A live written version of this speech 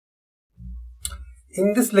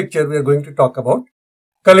In this lecture, we are going to talk about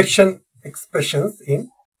collection expressions in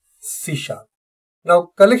C#.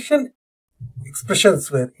 Now, collection expressions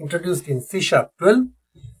were introduced in C# 12,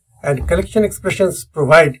 and collection expressions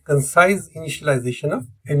provide concise initialization of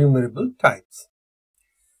enumerable types.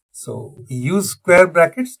 So, we use square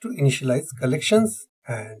brackets to initialize collections,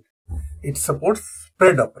 and it supports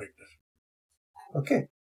spread operator. Okay,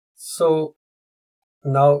 so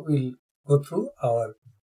now we'll go through our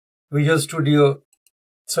Visual Studio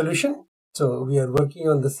solution. So we are working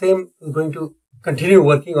on the same, we're going to continue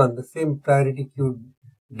working on the same priority queue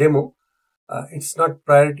demo. It's not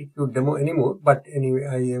priority queue demo anymore, but anyway,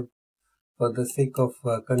 I have, for the sake of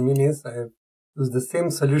convenience, I have used the same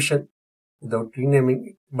solution without renaming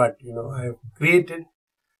it, but I have created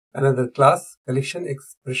another class, collection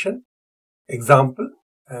expression example,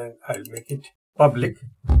 and I'll make it public.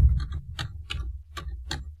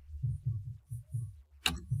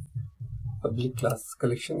 Public class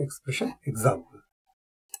collection expression example.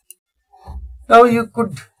 Now you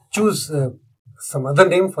could choose some other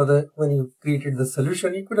name for the, when you created the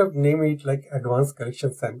solution, you could have named it like advanced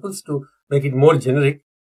collection samples to make it more generic,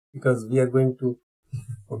 because we are going to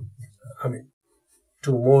put,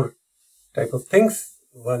 two more type of things.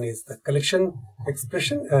 One is the collection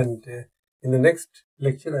expression, and in the next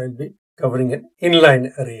lecture I will be covering an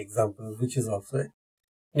inline array example, which is also a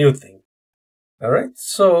new thing. Alright,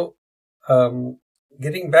 so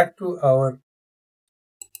getting back to our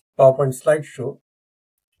PowerPoint slideshow,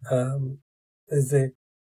 is a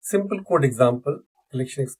simple code example,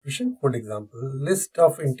 collection expression code example. List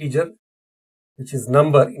of integer, which is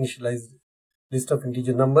number, initialized list of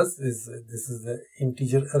integer numbers is, this is the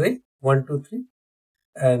integer array 1, 2, 3,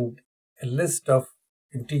 and a list of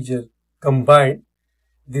integer combined,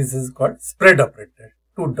 this is called spread operator,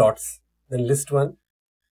 2 dots, then list 1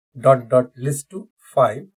 dot dot list 2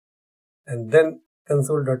 5, and then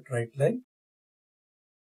console.writeLine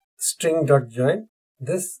string.join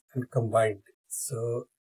this and combined. So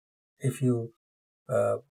if you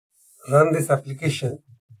run this application,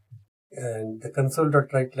 and the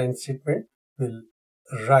console.writeLine statement will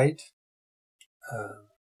write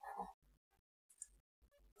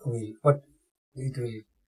what it will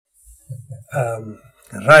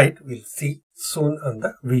write, we'll see soon on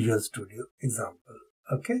the Visual Studio example.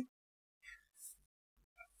 Okay,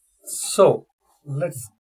 so let's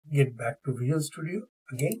get back to Visual Studio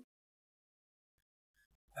again,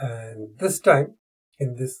 and this time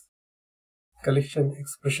in this collection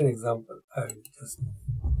expression example, I will just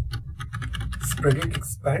spread it,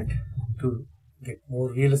 expand to get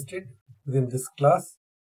more real estate within this class,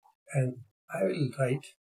 and I will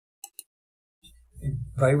write a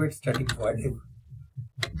private static void, a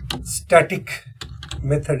static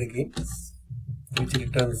method again, which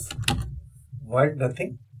returns void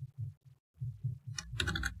nothing.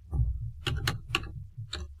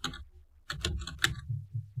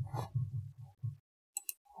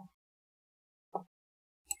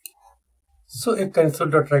 So a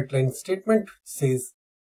console.writeLine statement says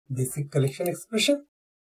basic collection expression,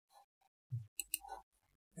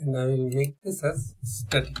 and I will make this as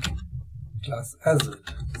static class as well,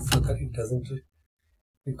 so that it doesn't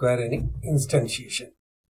require any instantiation.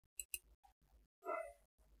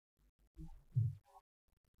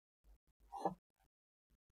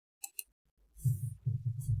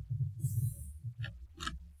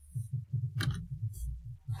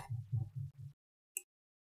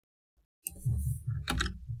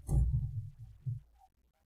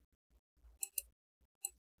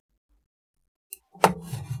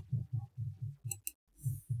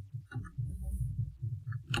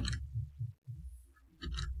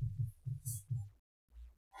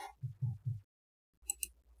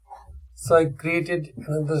 So I created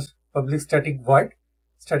another public static void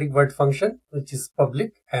function, which is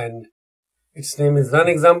public, and its name is run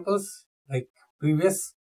examples like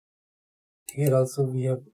previous. Here also we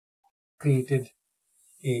have created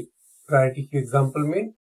a priority queue example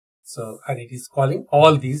main. So, and it is calling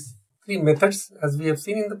all these 3 methods as we have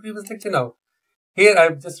seen in the previous lecture. Now here I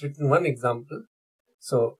have just written one example.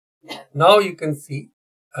 So now you can see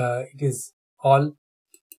it is all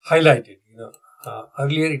highlighted.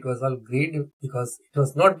 Earlier it was all grayed because it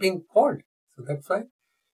was not being called. So that's why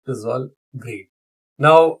it was all grayed.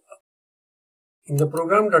 Now in the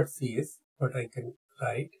program.cs, what I can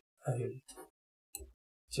write, I will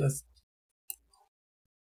just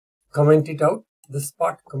comment it out, this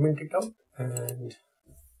part, comment it out, and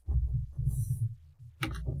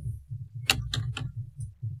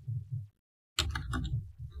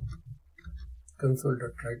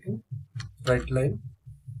console.writeLine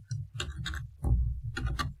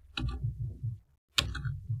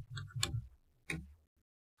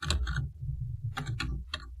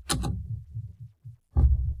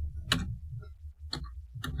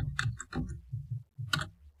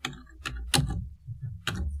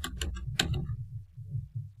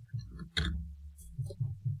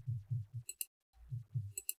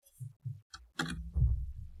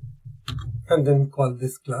and then call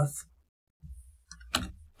this class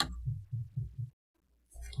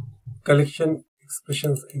collection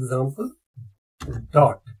expressions example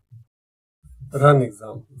dot run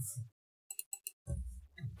examples.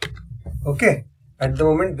 Okay, at the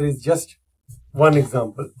moment there is just one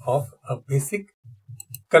example of a basic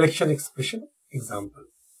collection expression example,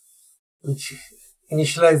 which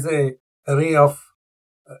initialize a array of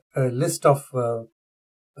a list of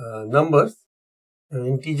numbers,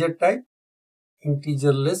 integer type,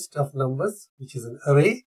 integer list of numbers, which is an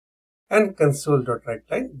array, and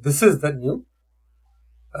console.writeLine. This is the new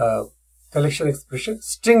collection expression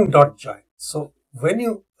string.join. So when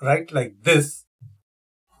you write like this,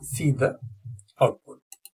 see the output.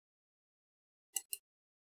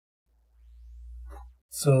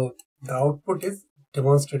 So the output is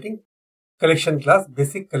demonstrating collection class,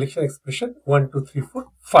 basic collection expression 1, 2, 3, 4,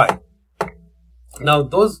 5. Now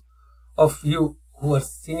those of you who are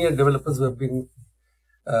senior developers who have been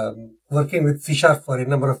working with C# for a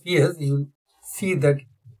number of years, you see that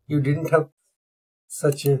you didn't have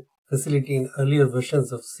such a facility in earlier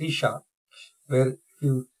versions of C#, where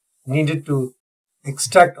you needed to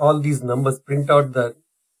extract all these numbers, print out the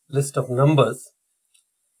list of numbers,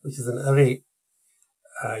 which is an array.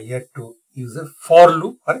 You have to use a for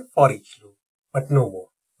loop or a for each loop, but no more.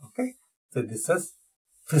 Okay, so this has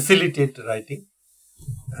facilitated writing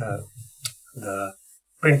the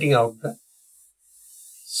printing out the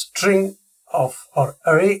string of or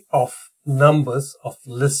array of numbers of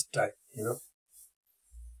list type,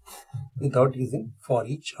 without using for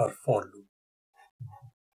each or for loop.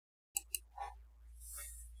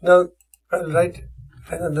 Now I'll write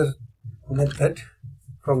another method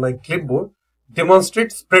from my clipboard.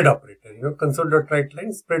 Demonstrate spread operator,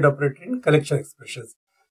 console.writeLine spread operator in collection expressions.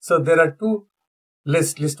 So there are two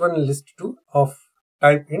lists, list 1 and list 2 of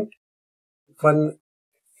type int. One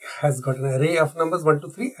has got an array of numbers 1, 2,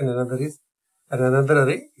 3, and another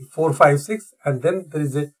array 4, 5, 6, and then there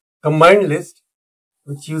is a combined list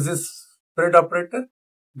which uses spread operator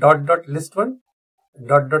dot dot list 1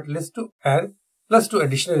 dot dot list 2 and plus 2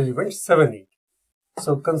 additional elements 7, 8.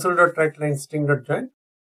 So console.writeLine string.join,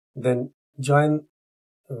 then join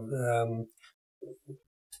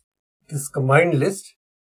this combined list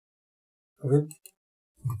with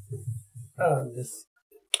this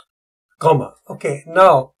comma. Okay,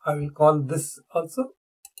 now I will call this also.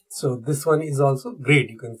 So this one is also grade,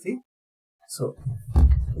 you can see. So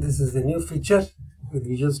this is a new feature with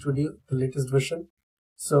Visual Studio, the latest version.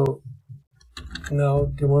 So now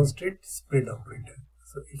demonstrate spread operator.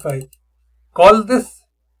 So if I call this,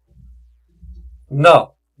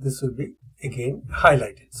 now this will be again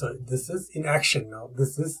highlighted. So this is in action now.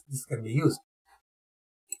 This can be used.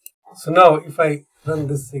 So now if I run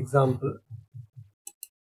this example,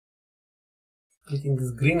 clicking this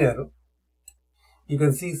green arrow, you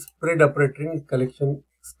can see spread operator in collection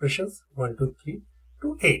expressions 1, 2, 3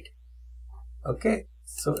 to 8. Okay,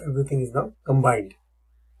 so everything is now combined.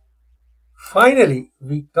 Finally,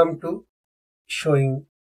 we come to showing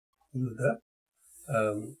you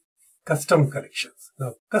the custom collections.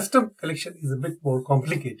 Now, custom collection is a bit more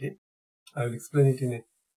complicated. I will explain it in a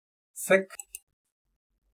sec.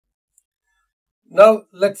 Now,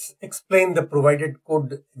 let's explain the provided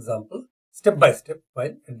code example step by step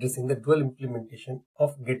while addressing the dual implementation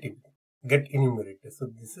of get enumerator. So,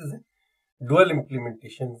 this is a dual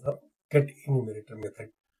implementation of get enumerator method.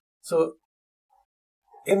 So,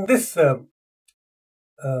 in this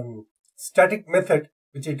static method,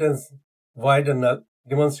 which returns void or null,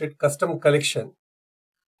 demonstrate custom collection,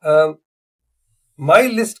 my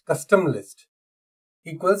list custom list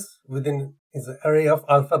equals within is an array of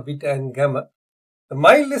alpha, beta, and gamma. The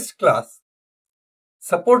my list class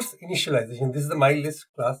supports initialization. This is the my list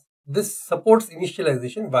class. This supports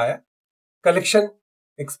initialization via collection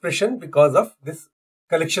expression because of this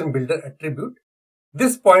collection builder attribute.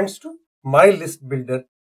 This points to my list builder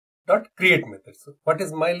dot create method. So what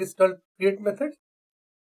is my list dot create method?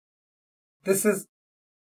 This is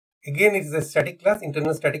again, it is a static class,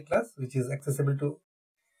 internal static class, which is accessible to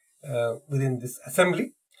within this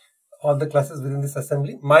assembly. All the classes within this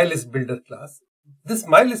assembly, my list builder class. This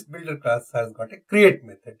my list builder class has got a create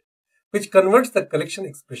method, which converts the collection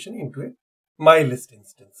expression into a my list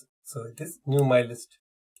instance. So it is new my list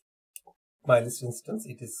instance.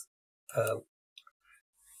 It is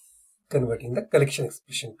converting the collection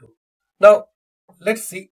expression to. Now let's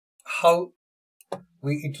see how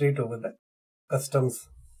we iterate over the customs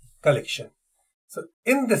collection. So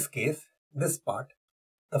in this case, this part,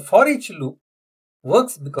 the for each loop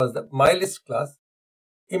works because the my list class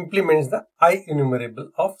implements the I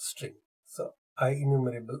enumerable of string. So I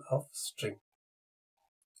enumerable of string.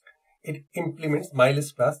 it implements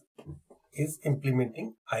myList class is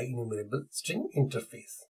implementing IEnumerable string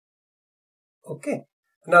interface. Okay.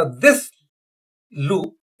 Now this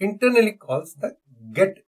loop internally calls the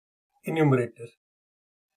getEnumerator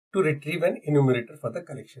to retrieve an enumerator for the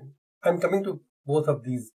collection. I'm coming to both of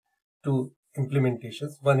these two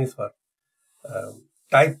implementations. One is for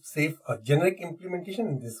type safe or generic implementation,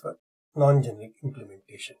 and this is for non-generic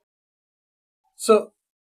implementation. So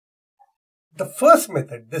the first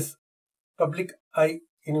method, this public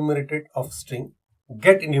IEnumerated of string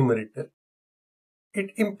getEnumerator,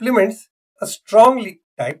 it implements a strongly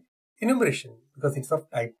typed enumeration because it's of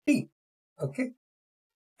type T. Okay,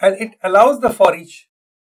 and it allows the for each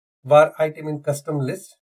var item in custom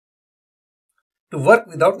list to work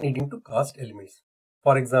without needing to cast elements.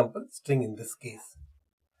 For example, string in this case.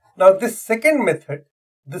 Now this second method,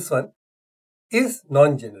 this one, is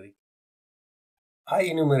non-generic.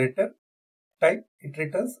 IEnumerator type, it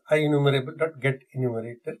returns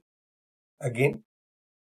IEnumerable.getEnumerator. Again,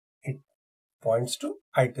 it points to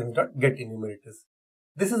items.getEnumerators.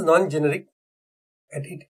 This is non-generic and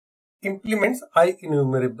it implements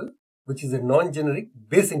IEnumerable, which is a non-generic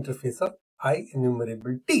base interface of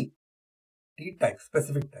IEnumerable T type,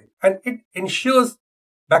 specific type, and it ensures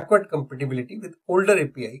backward compatibility with older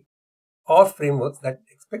API or frameworks that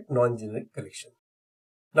expect non-generic collection.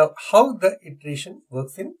 Now, how the iteration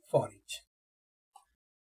works in for each.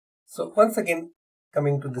 So once again,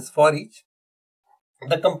 coming to this for each,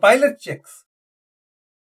 the compiler checks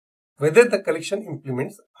whether the collection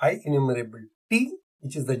implements IEnumerable T,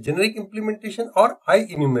 which is the generic implementation, or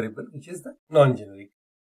IEnumerable, which is the non-generic.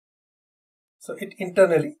 So it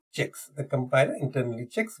internally checks, the compiler internally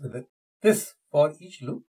checks whether this for each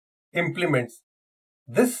loop implements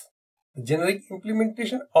this, the generic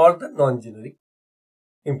implementation, or the non-generic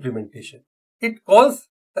implementation. It calls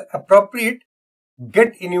the appropriate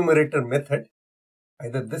getEnumerator method,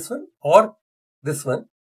 either this one or this one.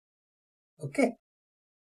 Okay.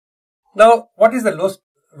 Now, what is the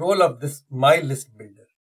role of this myList builder?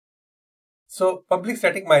 So public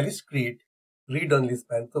static myList create read-only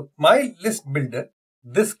span. So myList builder,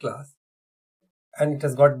 this class, and it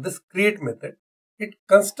has got this create method. It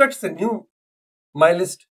constructs a new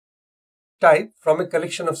myList type from a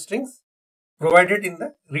collection of strings provided in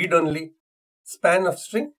the read-only span of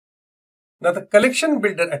string. Now the collection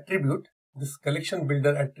builder attribute, this collection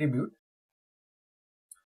builder attribute,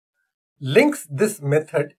 links this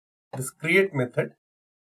method, this create method,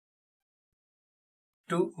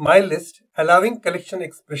 to myList, allowing collection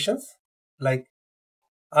expressions like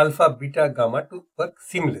alpha, beta, gamma to work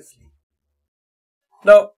seamlessly.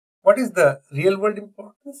 Now, what is the real world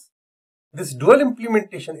importance? This dual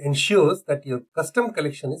implementation ensures that your custom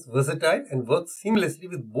collection is versatile and works seamlessly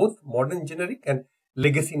with both modern generic and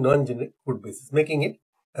legacy non-generic code bases, making it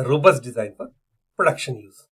a robust design for production use.